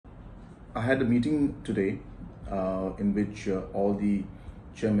I had a meeting today in which all the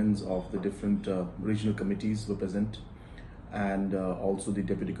chairmen of the different regional committees were present, and also the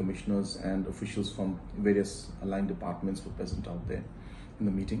deputy commissioners and officials from various aligned departments were present out there in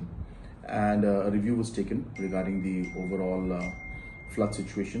the meeting. And a review was taken regarding the overall flood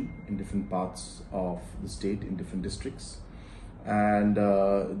situation in different parts of the state, in different districts. And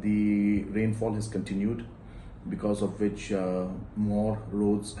the rainfall has continued, because of which more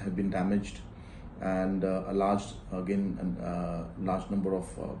roads have been damaged, and a large number of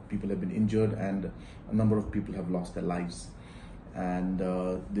people have been injured, and a number of people have lost their lives. And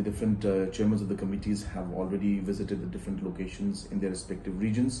the different chairmen of the committees have already visited the different locations in their respective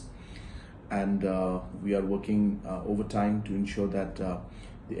regions, and we are working overtime to ensure that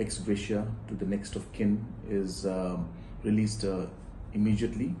the ex gratia to the next of kin is released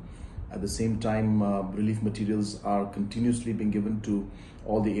immediately. At the same time, relief materials are continuously being given to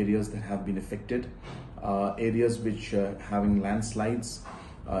all the areas that have been affected. Areas which having landslides,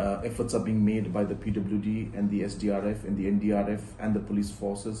 efforts are being made by the PWD and the SDRF and the NDRF and the police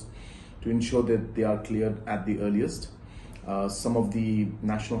forces to ensure that they are cleared at the earliest. Some of the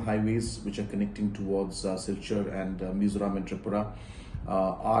national highways which are connecting towards Silchar and Mizoram and Tripura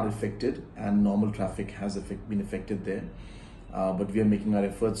are affected, and normal traffic has been affected there. But we are making our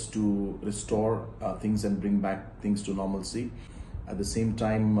efforts to restore things and bring back things to normalcy. At the same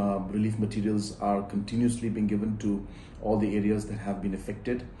time, relief materials are continuously being given to all the areas that have been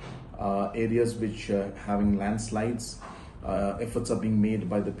affected. Areas which having landslides, efforts are being made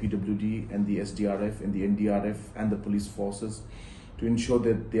by the PWD and the SDRF and the NDRF and the police forces to ensure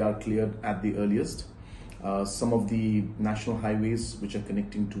that they are cleared at the earliest. Some of the national highways which are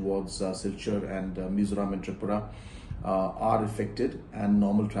connecting towards Silchar and Mizoram and Tripura are affected, and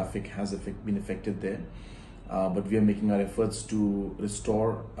normal traffic has been affected there. But we are making our efforts to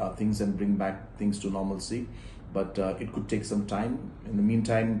restore things and bring back things to normalcy. But it could take some time. In the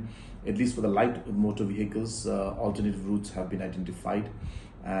meantime, at least for the light motor vehicles, alternative routes have been identified,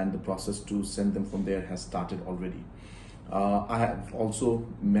 and the process to send them from there has started already. I have also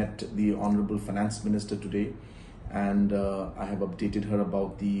met the Honorable Finance Minister today, and I have updated her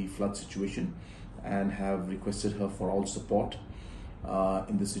about the flood situation and have requested her for all support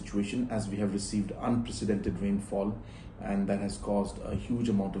in this situation, as we have received unprecedented rainfall, and that has caused a huge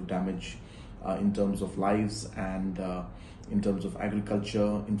amount of damage in terms of lives and in terms of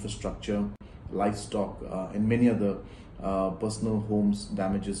agriculture, infrastructure, livestock, and many other personal homes,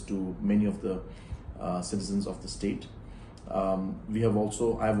 damages to many of the citizens of the state. I have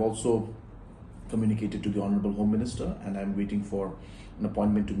also communicated to the Honorable Home Minister, and I'm waiting for an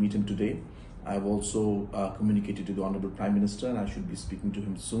appointment to meet him today. I have also communicated to the Honorable Prime Minister, and I should be speaking to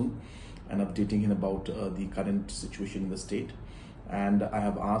him soon and updating him about the current situation in the state. And I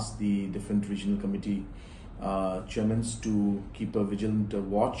have asked the different regional committee chairmen to keep a vigilant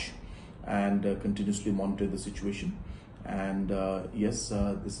watch and continuously monitor the situation. And yes,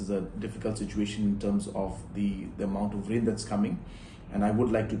 this is a difficult situation in terms of the amount of rain that's coming. And I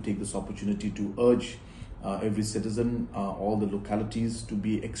would like to take this opportunity to urge every citizen, all the localities, to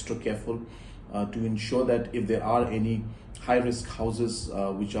be extra careful, to ensure that if there are any high-risk houses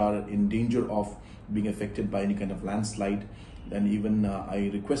which are in danger of being affected by any kind of landslide, then even I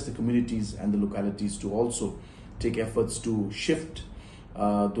request the communities and the localities to also take efforts to shift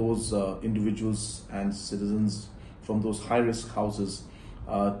those individuals and citizens from those high-risk houses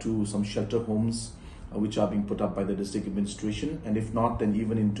to some shelter homes which are being put up by the district administration, and if not, then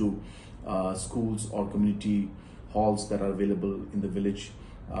even into schools or community halls that are available in the village,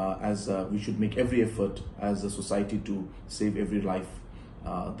 as we should make every effort as a society to save every life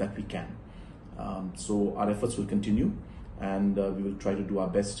that we can. So our efforts will continue, and we will try to do our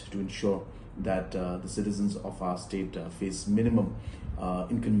best to ensure that the citizens of our state face minimum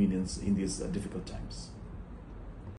inconvenience in these difficult times.